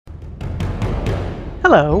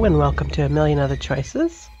Hello and welcome to A Million Other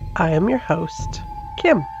Choices. I am your host,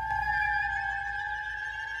 Kim.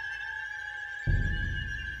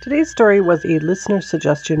 Today's story was a listener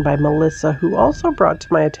suggestion by Melissa, who also brought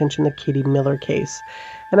to my attention the Katie Miller case.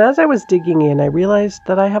 And as I was digging in, I realized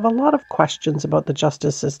that I have a lot of questions about the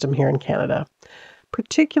justice system here in Canada,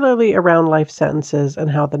 particularly around life sentences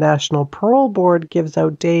and how the National Parole Board gives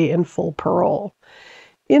out day and full parole.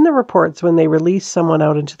 In the reports, when they release someone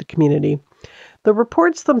out into the community, the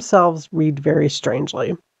reports themselves read very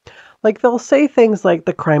strangely. Like they'll say things like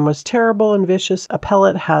the crime was terrible and vicious,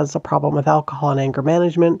 appellate has a problem with alcohol and anger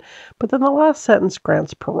management, but then the last sentence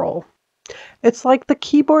grants parole. It's like the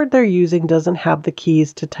keyboard they're using doesn't have the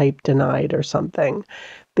keys to type denied or something.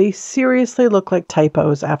 They seriously look like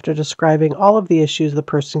typos after describing all of the issues the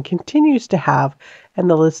person continues to have and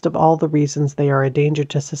the list of all the reasons they are a danger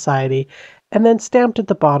to society, and then stamped at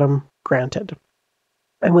the bottom, granted.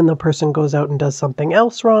 And when the person goes out and does something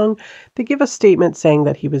else wrong, they give a statement saying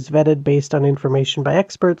that he was vetted based on information by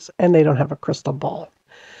experts and they don't have a crystal ball.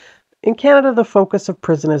 In Canada, the focus of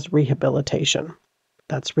prison is rehabilitation.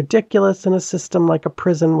 That's ridiculous in a system like a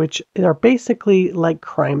prison, which are basically like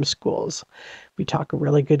crime schools. We talk a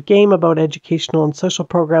really good game about educational and social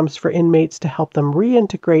programs for inmates to help them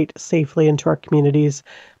reintegrate safely into our communities,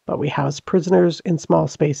 but we house prisoners in small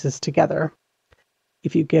spaces together.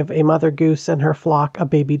 If you give a mother goose and her flock a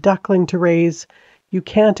baby duckling to raise, you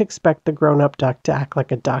can't expect the grown-up duck to act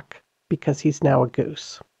like a duck because he's now a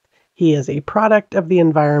goose. He is a product of the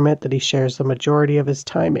environment that he shares the majority of his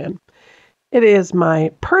time in. It is my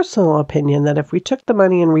personal opinion that if we took the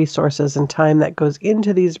money and resources and time that goes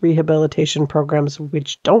into these rehabilitation programs,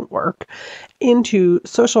 which don't work, into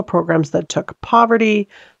social programs that took poverty,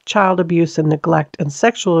 child abuse and neglect, and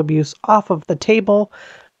sexual abuse off of the table,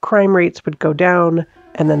 crime rates would go down,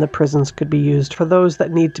 and then the prisons could be used for those that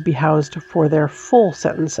need to be housed for their full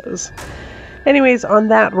sentences. Anyways, on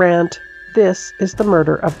that rant, this is the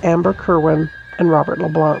murder of Amber Kirwan and Robert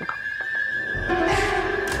LeBlanc.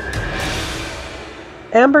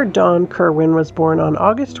 Amber Dawn Kirwan was born on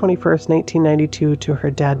August 21st, 1992 to her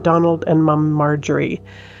dad Donald and mom Marjorie.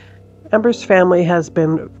 Amber's family has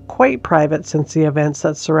been quite private since the events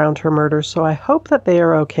that surround her murder, so I hope that they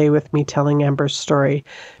are okay with me telling Amber's story,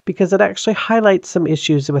 because it actually highlights some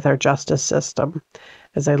issues with our justice system.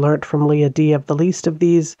 As I learned from Leah D. of The Least of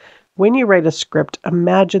These, when you write a script,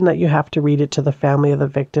 imagine that you have to read it to the family of the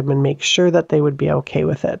victim and make sure that they would be okay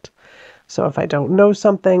with it. So if I don't know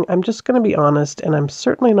something, I'm just going to be honest, and I'm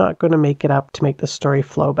certainly not going to make it up to make the story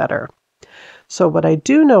flow better. So what I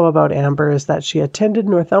do know about Amber is that she attended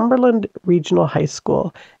Northumberland Regional High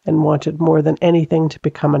School and wanted more than anything to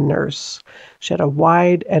become a nurse. She had a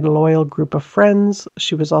wide and loyal group of friends.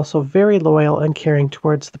 She was also very loyal and caring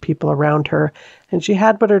towards the people around her, and she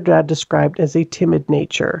had what her dad described as a timid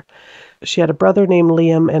nature. She had a brother named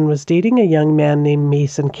Liam and was dating a young man named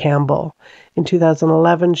Mason Campbell. In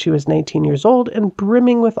 2011, she was 19 years old and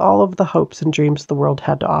brimming with all of the hopes and dreams the world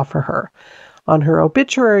had to offer her. On her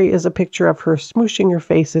obituary is a picture of her smooshing her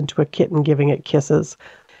face into a kitten giving it kisses.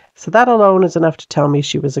 So that alone is enough to tell me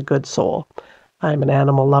she was a good soul. I'm an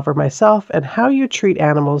animal lover myself, and how you treat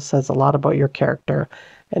animals says a lot about your character,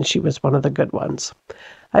 and she was one of the good ones.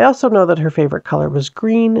 I also know that her favorite color was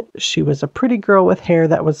green. She was a pretty girl with hair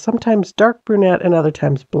that was sometimes dark brunette and other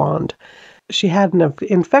times blonde. She had an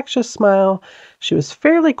infectious smile. She was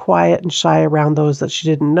fairly quiet and shy around those that she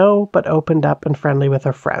didn't know, but opened up and friendly with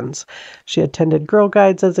her friends. She attended Girl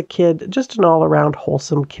Guides as a kid, just an all-around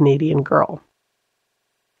wholesome Canadian girl.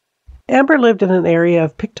 Amber lived in an area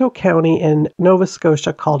of Pictou County in Nova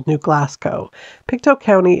Scotia called New Glasgow. Pictou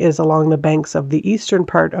County is along the banks of the eastern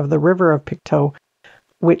part of the River of Pictou,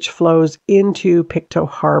 which flows into Pictou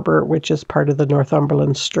Harbour, which is part of the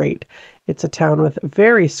Northumberland Strait. It's a town with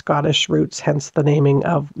very Scottish roots, hence the naming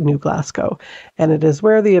of New Glasgow, and it is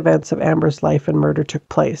where the events of Amber's life and murder took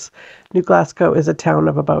place. New Glasgow is a town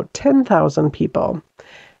of about 10,000 people.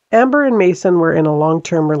 Amber and Mason were in a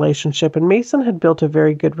long-term relationship, and Mason had built a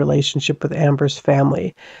very good relationship with Amber's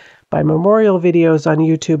family. By memorial videos on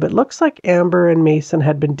YouTube, it looks like Amber and Mason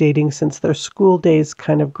had been dating since their school days,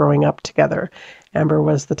 kind of growing up together. Amber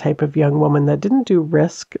was the type of young woman that didn't do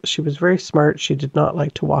risk. She was very smart. She did not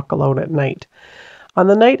like to walk alone at night. On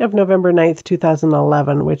the night of November 9th,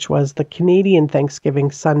 2011, which was the Canadian Thanksgiving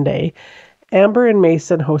Sunday, Amber and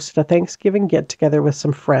Mason hosted a Thanksgiving get-together with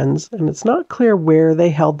some friends, and it's not clear where they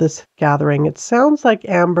held this gathering. It sounds like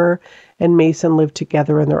Amber and Mason lived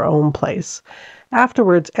together in their own place.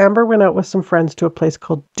 Afterwards, Amber went out with some friends to a place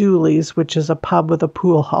called Dooley's, which is a pub with a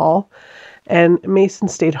pool hall. and Mason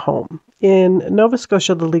stayed home. In Nova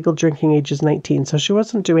Scotia, the legal drinking age is 19, so she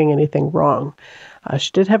wasn't doing anything wrong.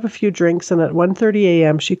 She did have a few drinks, and at 1:30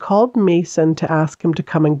 a.m., she called Mason to ask him to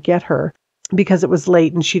come and get her because it was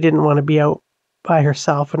late and she didn't want to be out by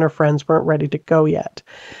herself and her friends weren't ready to go yet.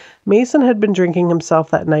 Mason had been drinking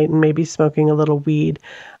himself that night and maybe smoking a little weed.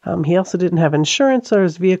 He also didn't have insurance or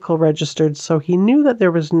his vehicle registered, so he knew that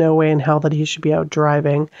there was no way in hell that he should be out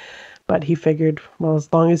driving. But he figured, well,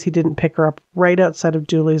 as long as he didn't pick her up right outside of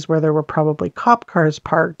Dooley's where there were probably cop cars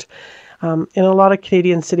parked. In a lot of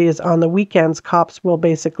Canadian cities on the weekends, cops will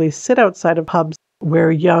basically sit outside of pubs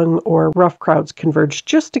where young or rough crowds converge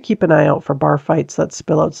just to keep an eye out for bar fights that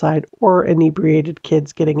spill outside or inebriated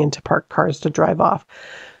kids getting into parked cars to drive off.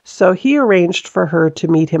 So he arranged for her to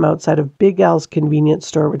meet him outside of Big Al's convenience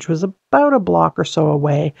store, which was about a block or so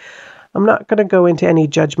away. I'm not going to go into any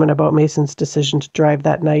judgment about Mason's decision to drive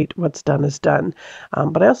that night. What's done is done.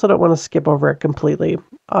 But I also don't want to skip over it completely.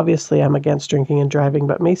 Obviously, I'm against drinking and driving,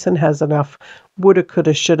 but Mason has enough woulda,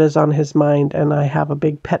 coulda, shouldas on his mind, and I have a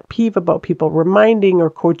big pet peeve about people reminding or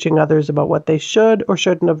coaching others about what they should or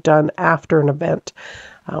shouldn't have done after an event.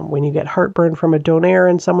 When you get heartburn from a donair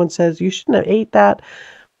and someone says, you shouldn't have ate that,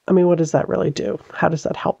 I mean, what does that really do? How does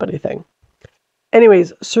that help anything?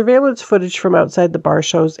 Anyways, surveillance footage from outside the bar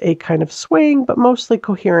shows a kind of swaying but mostly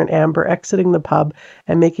coherent Amber exiting the pub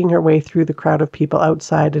and making her way through the crowd of people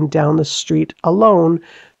outside and down the street alone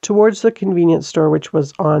towards the convenience store, which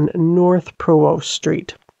was on North Provost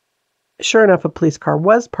Street. Sure enough, a police car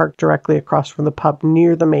was parked directly across from the pub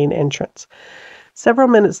near the main entrance. Several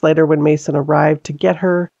minutes later, when Mason arrived to get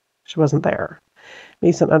her, she wasn't there.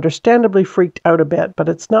 Mason understandably freaked out a bit, but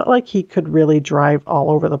it's not like he could really drive all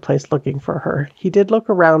over the place looking for her. He did look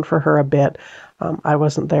around for her a bit. I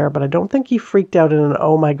wasn't there, but I don't think he freaked out in an,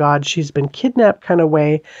 oh my God, she's been kidnapped kind of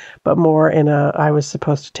way, but more in a, I was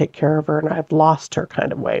supposed to take care of her and I've lost her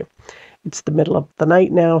kind of way. It's the middle of the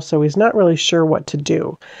night now, so he's not really sure what to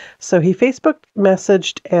do. So he Facebook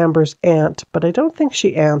messaged Amber's aunt, but I don't think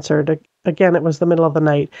she answered. Again, it was the middle of the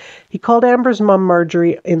night. He called Amber's mom,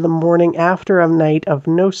 Marjorie, in the morning after a night of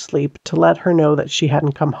no sleep to let her know that she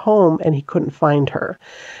hadn't come home and he couldn't find her.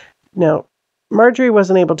 Now, Marjorie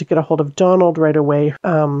wasn't able to get a hold of Donald right away,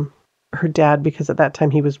 her dad, because at that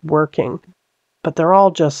time he was working. But they're all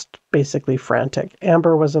just basically frantic.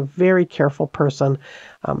 Amber was a very careful person.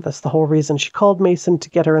 That's the whole reason she called Mason to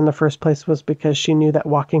get her in the first place, was because she knew that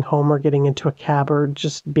walking home or getting into a cab or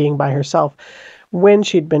just being by herself when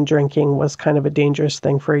she'd been drinking was kind of a dangerous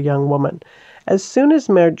thing for a young woman. As soon as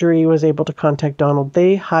Marjorie was able to contact Donald,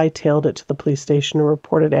 they hightailed it to the police station and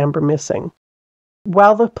reported Amber missing.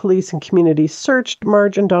 While the police and community searched,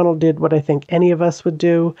 Marge and Donald did what I think any of us would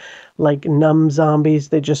do. Like numb zombies,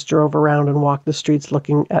 they just drove around and walked the streets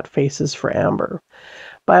looking at faces for Amber.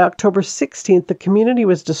 By October 16th, the community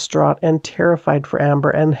was distraught and terrified for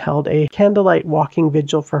Amber and held a candlelight walking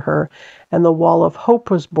vigil for her, and the Wall of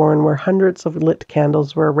Hope was born, where hundreds of lit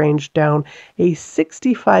candles were arranged down a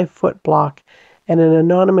 65-foot block, and an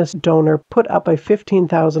anonymous donor put up a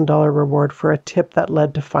 $15,000 reward for a tip that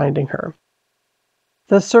led to finding her.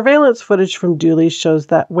 The surveillance footage from Dooley shows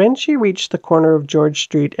that when she reached the corner of George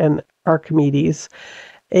Street and Archimedes,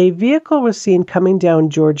 a vehicle was seen coming down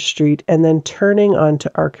George Street and then turning onto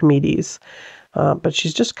Archimedes. But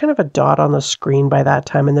she's just kind of a dot on the screen by that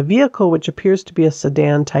time, and the vehicle, which appears to be a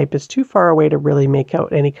sedan type, is too far away to really make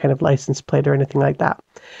out any kind of license plate or anything like that.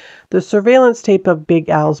 The surveillance tape of Big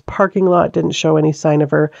Al's parking lot didn't show any sign of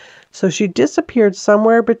her, so she disappeared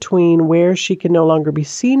somewhere between where she could no longer be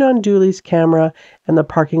seen on Dooley's camera and the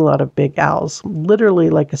parking lot of Big Al's, literally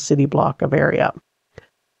like a city block of area.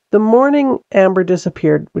 The morning Amber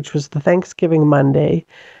disappeared, which was the Thanksgiving Monday,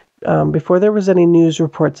 before there was any news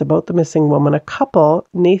reports about the missing woman, a couple,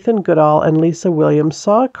 Nathan Goodall and Lisa Williams,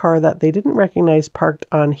 saw a car that they didn't recognize parked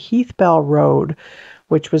on Heath Bell Road,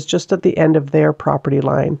 which was just at the end of their property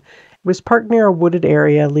line. It was parked near a wooded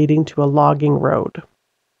area leading to a logging road.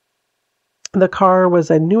 The car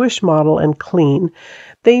was a newish model and clean.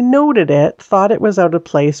 They noted it, thought it was out of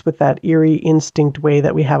place with that eerie instinct way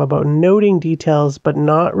that we have about noting details but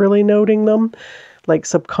not really noting them, like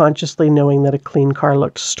subconsciously knowing that a clean car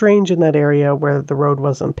looked strange in that area where the road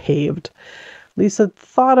wasn't paved. Lisa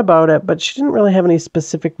thought about it, but she didn't really have any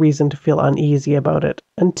specific reason to feel uneasy about it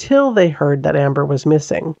until they heard that Amber was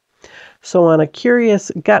missing. So on a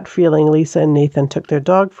curious gut feeling, Lisa and Nathan took their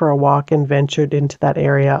dog for a walk and ventured into that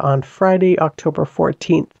area on Friday, October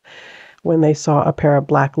 14th, when they saw a pair of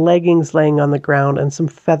black leggings laying on the ground and some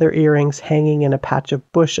feather earrings hanging in a patch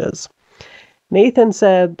of bushes. Nathan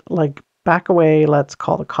said, back away, let's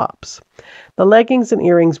call the cops. The leggings and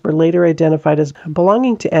earrings were later identified as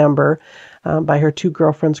belonging to Amber. by her two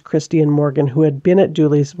girlfriends, Christy and Morgan, who had been at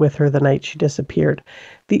Dooley's with her the night she disappeared.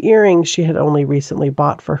 The earrings she had only recently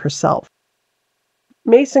bought for herself.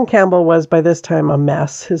 Mason Campbell was by this time a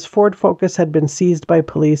mess. His Ford Focus had been seized by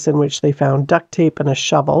police, in which they found duct tape and a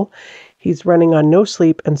shovel. He's running on no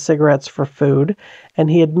sleep and cigarettes for food, and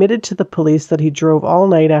he admitted to the police that he drove all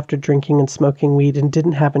night after drinking and smoking weed and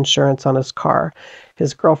didn't have insurance on his car.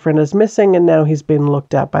 His girlfriend is missing, and now he's being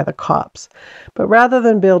looked at by the cops. But rather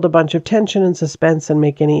than build a bunch of tension and suspense and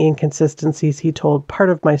make any inconsistencies, he told part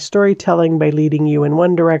of my storytelling by leading you in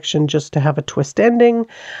one direction just to have a twist ending.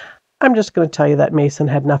 I'm just going to tell you that Mason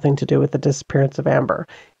had nothing to do with the disappearance of Amber.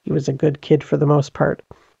 He was a good kid for the most part.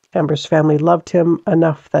 Amber's family loved him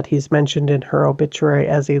enough that he's mentioned in her obituary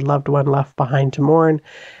as a loved one left behind to mourn.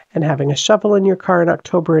 And having a shovel in your car in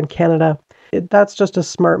October in Canada, that's just a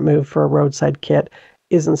smart move for a roadside kid.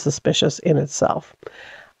 Isn't suspicious in itself.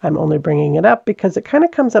 I'm only bringing it up because it kind of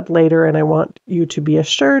comes up later, and I want you to be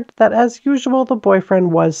assured that, as usual, the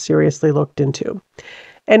boyfriend was seriously looked into.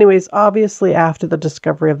 Anyways, obviously, after the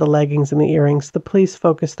discovery of the leggings and the earrings, the police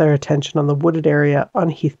focused their attention on the wooded area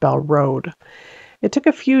on Heathbell Road. It took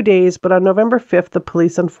a few days, but on November 5th, the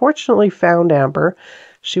police unfortunately found Amber.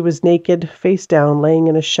 She was naked, face down, laying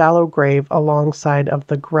in a shallow grave alongside of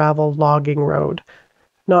the gravel logging road.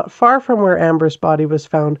 Not far from where Amber's body was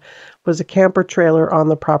found was a camper trailer on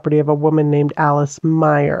the property of a woman named Alice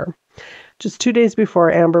Meyer. Just 2 days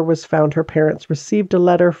before Amber was found, her parents received a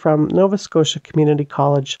letter from Nova Scotia Community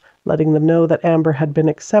College letting them know that Amber had been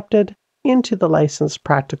accepted into the licensed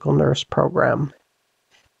practical nurse program.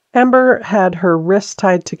 Amber had her wrists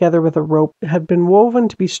tied together with a rope that had been woven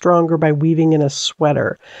to be stronger by weaving in a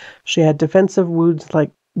sweater. She had defensive wounds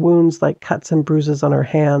like cuts and bruises on her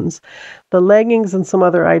hands. The leggings and some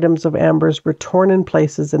other items of Amber's were torn in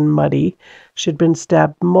places and muddy. She had been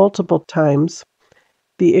stabbed multiple times.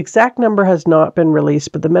 The exact number has not been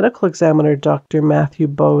released, but the medical examiner, Dr. Matthew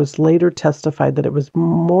Bowes, later testified that it was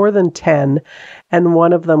more than 10, and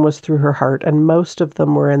one of them was through her heart, and most of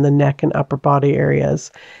them were in the neck and upper body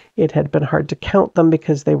areas. It had been hard to count them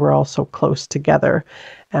because they were all so close together.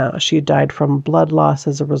 She died from blood loss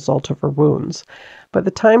as a result of her wounds. By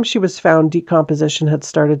the time she was found, decomposition had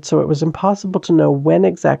started, so it was impossible to know when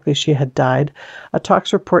exactly she had died. A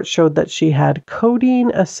tox report showed that she had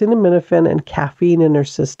codeine, acetaminophen, and caffeine in her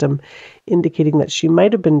system, indicating that she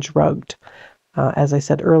might have been drugged. As I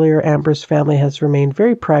said earlier, Amber's family has remained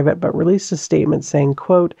very private, but released a statement saying,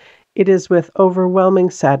 quote, "It is with overwhelming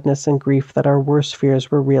sadness and grief that our worst fears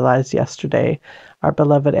were realized yesterday. Our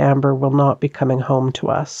beloved Amber will not be coming home to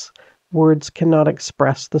us. Words cannot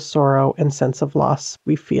express the sorrow and sense of loss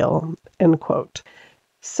we feel," end quote.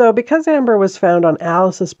 So because Amber was found on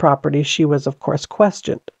Alice's property, she was, of course,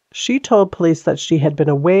 questioned. She told police that she had been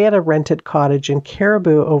away at a rented cottage in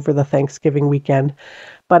Caribou over the Thanksgiving weekend,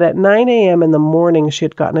 but at 9 a.m. in the morning, she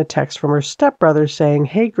had gotten a text from her stepbrother saying,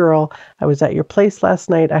 "Hey girl, I was at your place last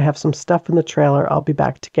night. I have some stuff in the trailer. I'll be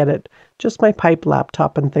back to get it. Just my pipe,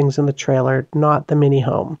 laptop, and things in the trailer, not the mini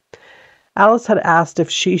home." Alice had asked if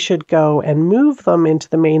she should go and move them into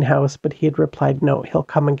the main house, but he had replied, no, he'll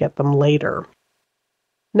come and get them later.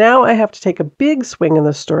 Now I have to take a big swing in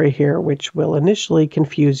the story here, which will initially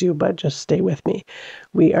confuse you, but just stay with me.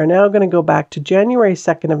 We are now going to go back to January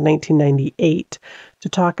 2nd of 1998 to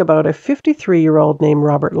talk about a 53-year-old named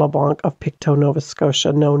Robert LeBlanc of Pictou, Nova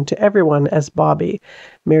Scotia, known to everyone as Bobby,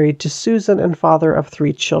 married to Susan and father of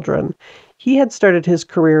 3 children. He had started his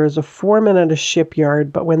career as a foreman at a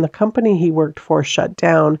shipyard, but when the company he worked for shut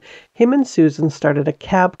down, him and Susan started a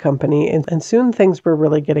cab company, and soon things were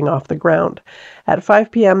really getting off the ground. At 5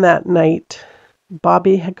 p.m. that night,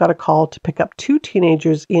 Bobby had got a call to pick up 2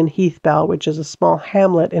 teenagers in Heathbell, which is a small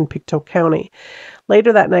hamlet in Pictou County.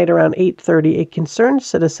 Later that night, around 8:30, a concerned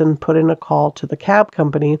citizen put in a call to the cab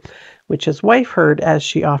company, which his wife heard as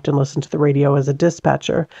she often listened to the radio as a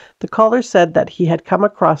dispatcher. The caller said that he had come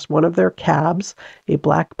across one of their cabs, a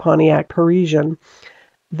black Pontiac Parisian,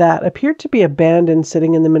 that appeared to be abandoned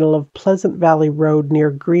sitting in the middle of Pleasant Valley Road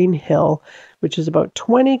near Green Hill, which is about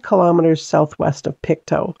 20 kilometers southwest of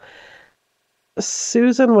Pictou.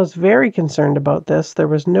 Susan was very concerned about this. There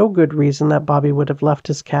was no good reason that Bobby would have left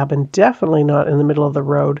his cabin, definitely not in the middle of the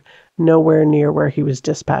road, nowhere near where he was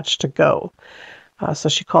dispatched to go. So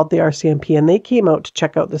she called the RCMP, and they came out to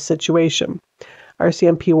check out the situation.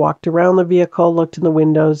 RCMP walked around the vehicle, looked in the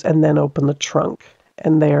windows, and then opened the trunk.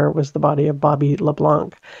 And there was the body of Bobby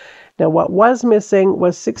LeBlanc. Now, what was missing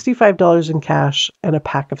was $65 in cash and a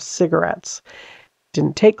pack of cigarettes.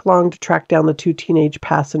 Didn't take long to track down the 2 teenage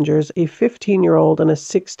passengers, a 15-year-old and a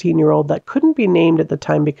 16-year-old that couldn't be named at the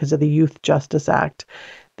time because of the Youth Justice Act.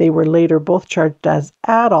 They were later both charged as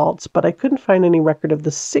adults, but I couldn't find any record of the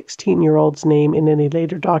 16-year-old's name in any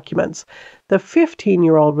later documents. The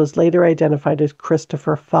 15-year-old was later identified as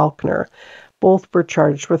Christopher Falconer. Both were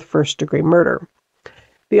charged with first-degree murder.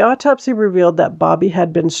 The autopsy revealed that Bobby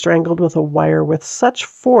had been strangled with a wire with such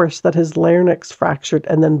force that his larynx fractured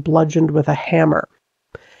and then bludgeoned with a hammer.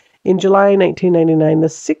 In July 1999, the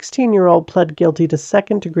 16-year-old pled guilty to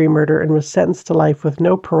second-degree murder and was sentenced to life with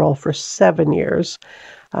no parole for 7 years.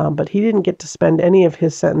 But he didn't get to spend any of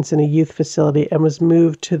his sentence in a youth facility and was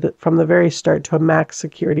moved from the very start to a max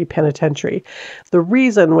security penitentiary. The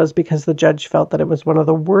reason was because the judge felt that it was one of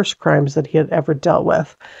the worst crimes that he had ever dealt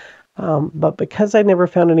with. But because I never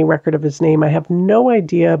found any record of his name, I have no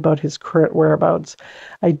idea about his current whereabouts.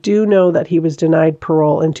 I do know that he was denied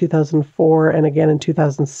parole in 2004 and again in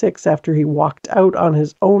 2006 after he walked out on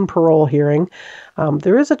his own parole hearing.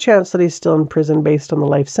 There is a chance that he's still in prison based on the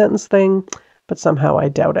life sentence thing, but somehow I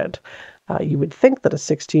doubt it. You would think that a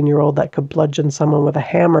 16-year-old that could bludgeon someone with a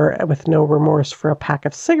hammer with no remorse for a pack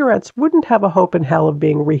of cigarettes wouldn't have a hope in hell of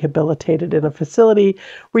being rehabilitated in a facility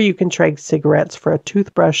where you can trade cigarettes for a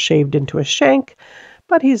toothbrush shaved into a shank,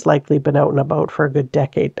 but he's likely been out and about for a good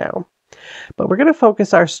decade now. But we're going to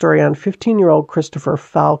focus our story on 15-year-old Christopher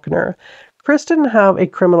Falconer. Chris didn't have a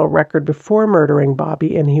criminal record before murdering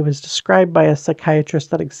Bobby, and he was described by a psychiatrist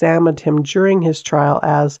that examined him during his trial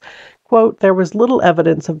as, quote, there was little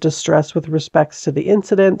evidence of distress with respects to the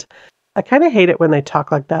incident. I kind of hate it when they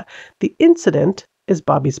talk like that. The incident is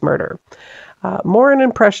Bobby's murder. More an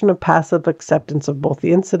impression of passive acceptance of both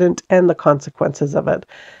the incident and the consequences of it.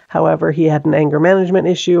 However, he had an anger management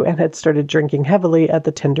issue and had started drinking heavily at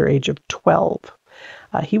the tender age of 12.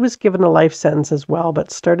 He was given a life sentence as well,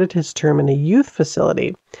 but started his term in a youth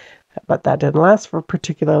facility. But that didn't last for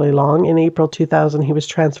particularly long. In April 2000, he was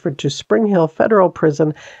transferred to Spring Hill Federal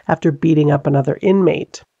Prison after beating up another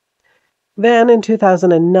inmate. Then in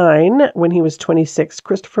 2009, when he was 26,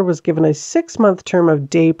 Christopher was given a 6-month term of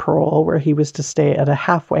day parole where he was to stay at a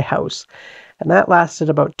halfway house. And that lasted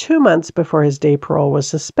about 2 months before his day parole was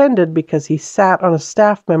suspended because he sat on a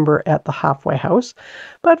staff member at the halfway house.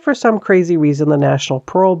 But for some crazy reason, the National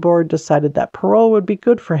Parole Board decided that parole would be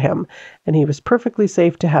good for him, and he was perfectly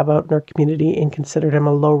safe to have out in our community and considered him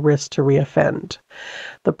a low risk to reoffend.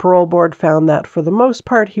 The parole board found that for the most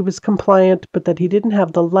part he was compliant, but that he didn't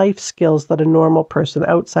have the life skills that a normal person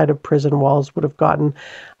outside of prison walls would have gotten,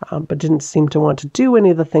 but didn't seem to want to do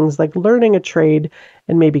any of the things like learning a trade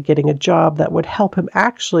and maybe getting a job that would help him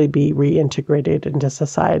actually be reintegrated into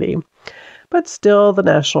society. But still, the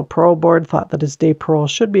National Parole Board thought that his day parole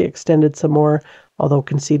should be extended some more, although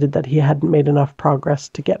conceded that he hadn't made enough progress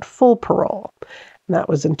to get full parole. And that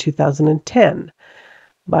was in 2010.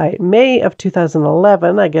 By May of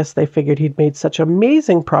 2011, I guess they figured he'd made such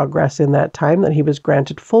amazing progress in that time that he was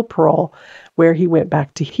granted full parole, where he went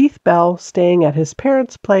back to Heath Bell, staying at his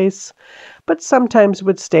parents' place, but sometimes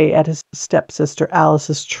would stay at his stepsister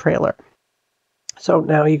Alice's trailer. So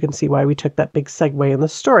now you can see why we took that big segue in the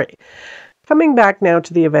story. Coming back now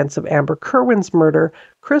to the events of Amber Kirwan's murder,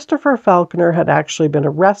 Christopher Falconer had actually been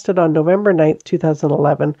arrested on November 9,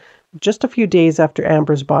 2011, just a few days after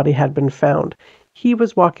Amber's body had been found. He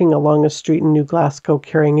was walking along a street in New Glasgow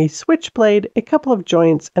carrying a switchblade, a couple of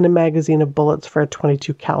joints, and a magazine of bullets for a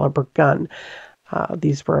 .22 caliber gun.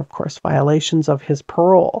 These were, of course, violations of his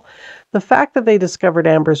parole. The fact that they discovered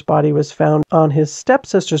Amber's body was found on his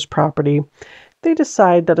stepsister's property, they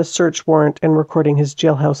decided that a search warrant and recording his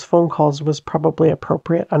jailhouse phone calls was probably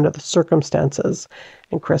appropriate under the circumstances.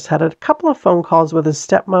 And Chris had a couple of phone calls with his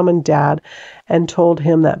stepmom and dad and told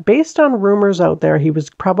him that based on rumors out there, he was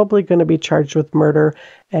probably going to be charged with murder.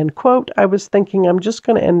 And, quote, I was thinking I'm just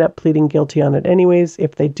going to end up pleading guilty on it anyways,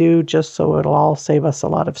 if they do, just so it'll all save us a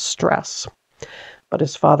lot of stress. But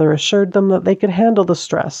his father assured them that they could handle the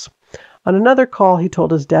stress. On another call, he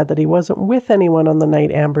told his dad that he wasn't with anyone on the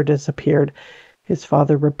night Amber disappeared. His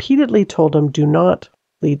father repeatedly told him, do not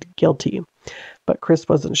plead guilty. But Chris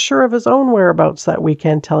wasn't sure of his own whereabouts that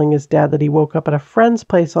weekend, telling his dad that he woke up at a friend's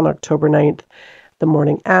place on October 9th, the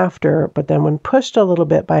morning after, but then when pushed a little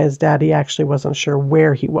bit by his dad, he actually wasn't sure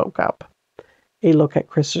where he woke up. A look at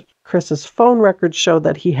Chris's phone records showed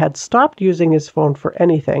that he had stopped using his phone for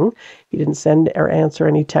anything. He didn't send or answer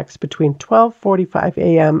any texts between 12:45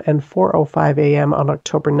 a.m. and 4:05 a.m. on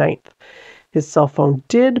October 9th. His cell phone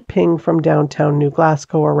did ping from downtown New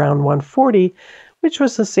Glasgow around 1:40, which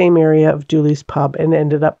was the same area of Dooley's Pub, and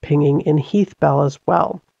ended up pinging in Heath Bell as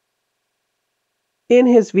well. In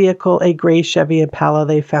his vehicle, a gray Chevy Impala,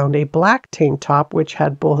 they found a black tank top, which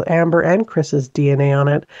had both Amber and Chris's DNA on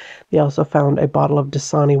it. They also found a bottle of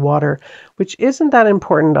Dasani water, which isn't that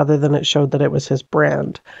important other than it showed that it was his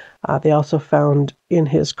brand. They also found in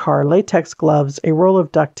his car latex gloves, a roll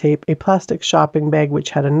of duct tape, a plastic shopping bag,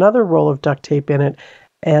 which had another roll of duct tape in it,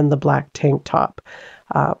 and the black tank top.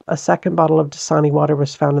 A second bottle of Dasani water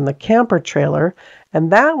was found in the camper trailer,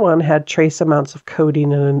 and that one had trace amounts of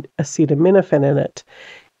codeine and acetaminophen in it.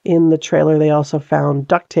 In the trailer, they also found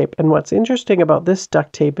duct tape, and what's interesting about this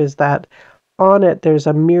duct tape is that on it there's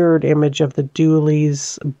a mirrored image of the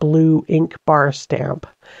Dooley's blue ink bar stamp.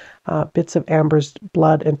 Bits of Amber's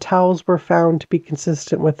blood and towels were found to be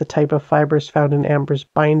consistent with the type of fibers found in Amber's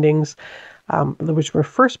bindings, which were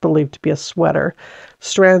first believed to be a sweater.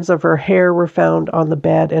 Strands of her hair were found on the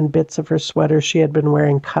bed, and bits of her sweater she had been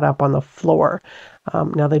wearing cut up on the floor.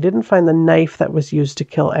 Now, they didn't find the knife that was used to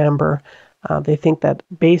kill Amber. They think that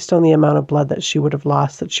based on the amount of blood that she would have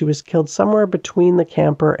lost, that she was killed somewhere between the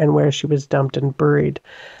camper and where she was dumped and buried.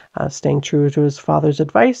 Staying true to his father's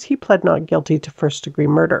advice, he pled not guilty to first-degree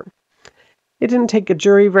murder. It didn't take a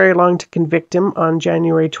jury very long to convict him on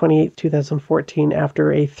January 28, 2014,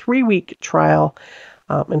 after a 3-week trial.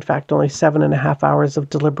 In fact, only 7.5 hours of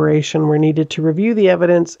deliberation were needed to review the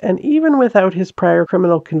evidence, and even without his prior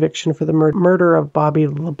criminal conviction for the murder of Bobby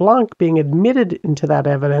LeBlanc being admitted into that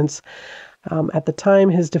evidence, at the time,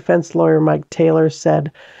 his defense lawyer, Mike Taylor,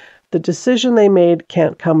 said, "The decision they made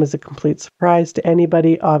can't come as a complete surprise to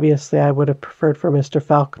anybody. Obviously, I would have preferred for Mr.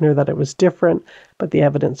 Falconer that it was different, but the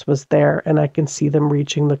evidence was there, and I can see them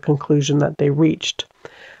reaching the conclusion that they reached."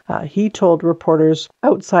 He told reporters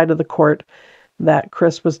outside of the court that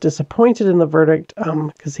Chris was disappointed in the verdict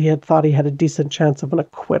because he had thought he had a decent chance of an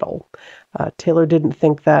acquittal. Taylor didn't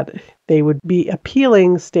think that they would be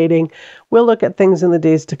appealing, stating, "We'll look at things in the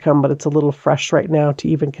days to come, but it's a little fresh right now to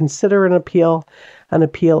even consider an appeal. An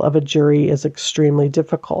appeal of a jury is extremely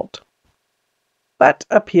difficult." But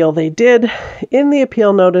appeal they did. In the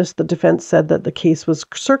appeal notice, the defense said that the case was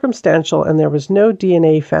circumstantial and there was no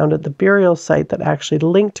DNA found at the burial site that actually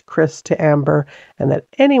linked Chris to Amber, and that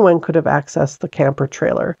anyone could have accessed the camper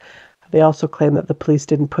trailer. They also claimed that the police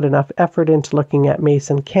didn't put enough effort into looking at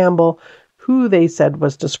Mason Campbell, who they said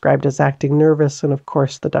was described as acting nervous, and of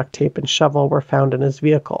course the duct tape and shovel were found in his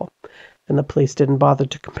vehicle. And the police didn't bother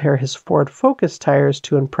to compare his Ford Focus tires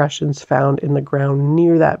to impressions found in the ground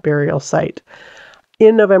near that burial site.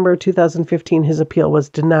 In November 2015, his appeal was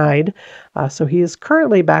denied, so he is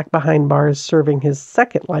currently back behind bars serving his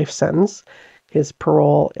second life sentence. His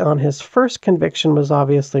parole on his first conviction was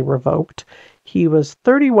obviously revoked. He was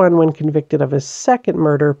 31 when convicted of his second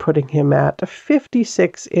murder, putting him at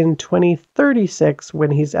 56 in 2036 when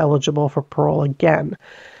he's eligible for parole again.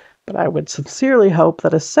 But I would sincerely hope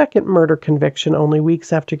that a second murder conviction only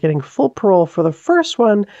weeks after getting full parole for the first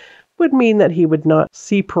one would mean that he would not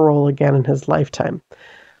see parole again in his lifetime.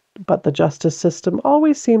 But the justice system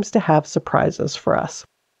always seems to have surprises for us.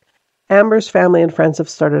 Amber's family and friends have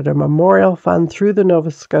started a memorial fund through the Nova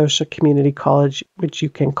Scotia Community College, which you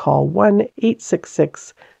can call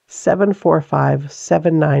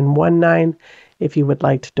 1-866-745-7919 if you would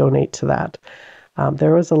like to donate to that.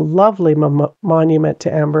 There was a lovely monument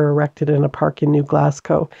to Amber erected in a park in New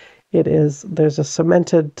Glasgow. There's a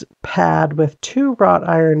cemented pad with 2 wrought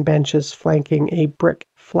iron benches flanking a brick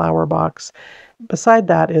flower box. Beside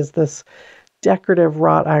that is this decorative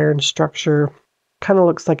wrought iron structure, kind of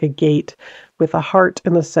looks like a gate, with a heart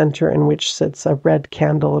in the center in which sits a red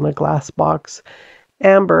candle in a glass box.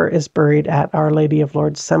 Amber is buried at Our Lady of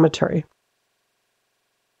Lourdes Cemetery.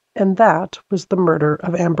 And that was the murder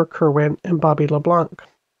of Amber Kirwan and Bobby LeBlanc.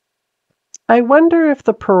 I wonder if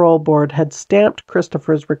the parole board had stamped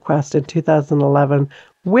Christopher's request in 2011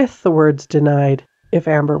 with the words denied, if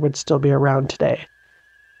Amber would still be around today.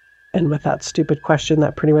 And with that stupid question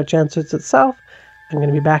that pretty much answers itself, I'm going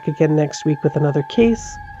to be back again next week with another case.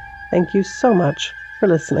 Thank you so much for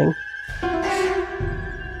listening.